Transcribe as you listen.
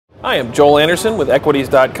Hi, I'm Joel Anderson with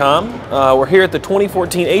Equities.com. We're here at the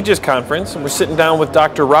 2014 AGES Conference, and we're sitting down with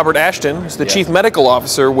Dr. Robert Ashton, who's the Chief Medical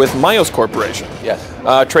Officer with MYOS Corporation. Yes.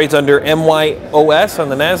 Trades under MYOS on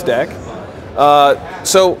the NASDAQ.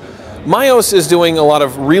 So MYOS is doing a lot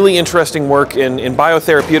of really interesting work in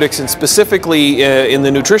biоtherapeutics and specifically in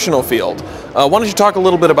the nutritional field. Why don't you talk a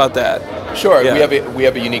little bit about that? Sure. Yeah. We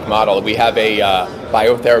have a unique model. We have a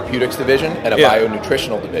biotherapeutics division and a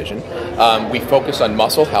bionutritional division. We focus on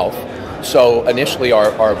muscle health. So initially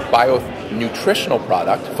our bionutritional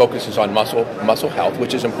product focuses on muscle health,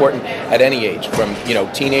 which is important at any age, from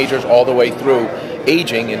teenagers all the way through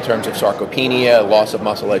aging in terms of sarcopenia, loss of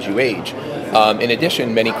muscle as you age. In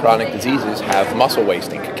addition, many chronic diseases have muscle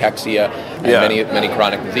wasting, cachexia, and many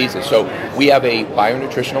chronic diseases. So we have a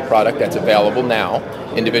bionutritional product that's available now.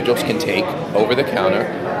 Individuals can take over the counter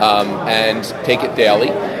and take it daily.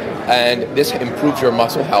 And this improves your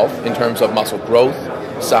muscle health in terms of muscle growth,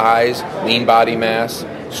 size, lean body mass,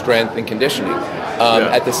 strength, and conditioning.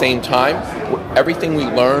 At the same time, everything we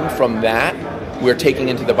learn from that, we're taking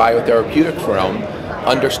into the biotherapeutics realm,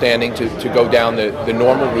 understanding to go down the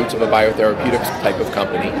normal routes of a biotherapeutics type of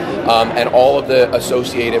company, and all of the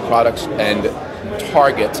associated products and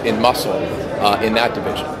targets in muscle in that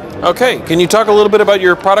division. Okay, can you talk a little bit about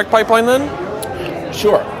your product pipeline then?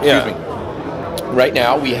 Sure. Excuse me. Right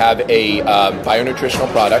now we have a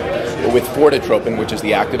bionutritional product with fortitropin, which is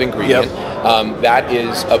the active ingredient. That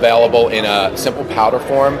is available in a simple powder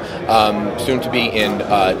form, soon to be in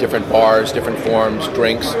different bars, different forms,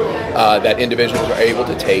 drinks that individuals are able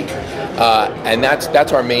to take. And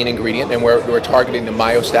that's our main ingredient, and we're targeting the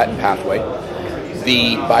myostatin pathway.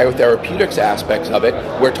 The biotherapeutics aspects of it,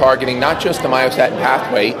 we're targeting not just the myostatin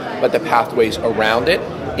pathway, but the pathways around it,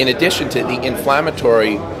 in addition to the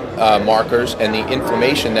inflammatory markers and the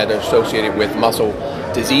inflammation that are associated with muscle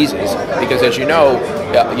diseases, because as you know,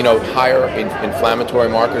 higher inflammatory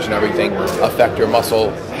markers and everything affect your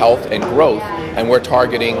muscle health and growth, and we're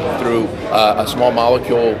targeting through a small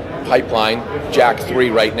molecule pipeline,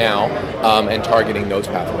 JAK3 right now, and targeting those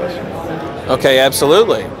pathways. Okay,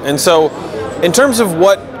 absolutely. And so, in terms of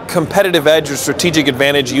what competitive edge or strategic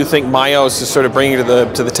advantage you think MYOS is sort of bringing to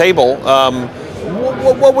the table,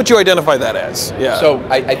 what would you identify that as? So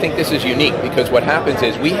I think this is unique because what happens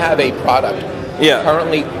is we have a product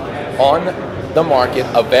currently on the market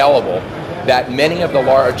available that many of the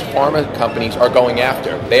large pharma companies are going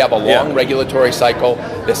after. They have a long regulatory cycle,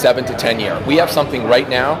 the 7 to 10 year. We have something right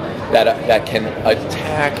now that can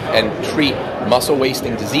attack and treat muscle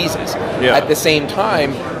wasting diseases. At the same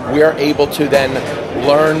time, we're able to then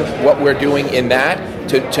learn what we're doing in that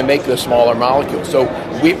to make the smaller molecules. So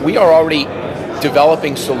we are already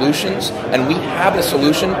developing solutions, and we have a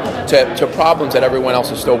solution to problems that everyone else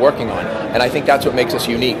is still working on. And I think that's what makes us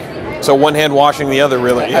unique. So one hand washing the other,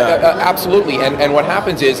 really. Absolutely. And what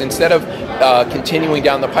happens is, instead of continuing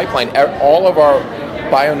down the pipeline, all of our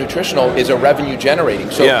bionutritional is a revenue generating.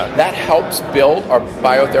 So that helps build our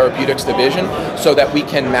biotherapeutics division so that we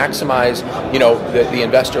can maximize, the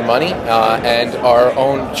investor money and our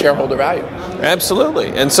own shareholder value. Absolutely.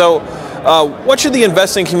 And so what should the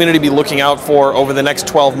investing community be looking out for over the next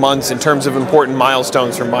 12 months in terms of important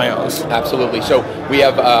milestones for MYOS? Absolutely. So we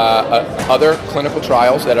have other clinical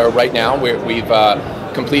trials that are right now. We've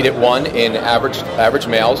completed one in average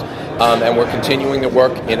males, and we're continuing to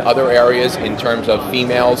work in other areas in terms of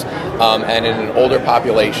females and in an older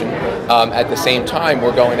population. At the same time,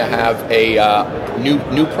 we're going to have a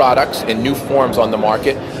new products and new forms on the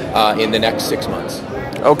market in the next 6 months.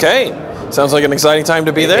 Okay. Sounds like an exciting time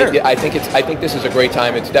to be there. I think this is a great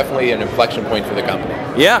time. It's definitely an inflection point for the company.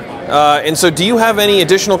 And so do you have any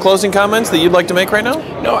additional closing comments that you'd like to make right now?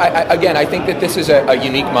 No, again, I think that this is a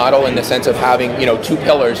unique model in the sense of having, two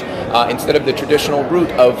pillars instead of the traditional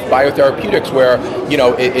route of biotherapeutics where,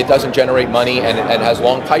 it doesn't generate money and has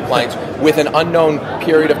long pipelines with an unknown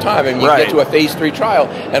period of time. And you get to a phase 3 trial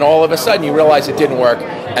and all of a sudden you realize it didn't work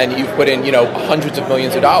and you've put in, hundreds of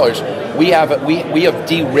millions of dollars. We have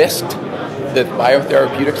de-risked the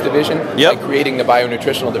biotherapeutics division by creating the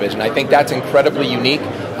bionutritional division. I think that's incredibly unique,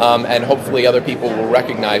 and hopefully other people will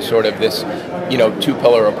recognize sort of this,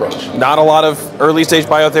 two-pillar approach. Not a lot of early-stage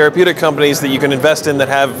biotherapeutic companies that you can invest in that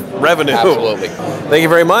have revenue. Absolutely. Thank you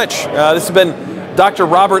very much. This has been Dr.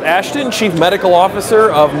 Robert Ashton, Chief Medical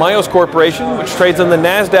Officer of MYOS Corporation, which trades on the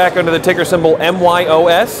NASDAQ under the ticker symbol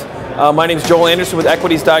MYOS. My name is Joel Anderson with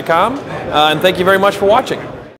Equities.com, and thank you very much for watching.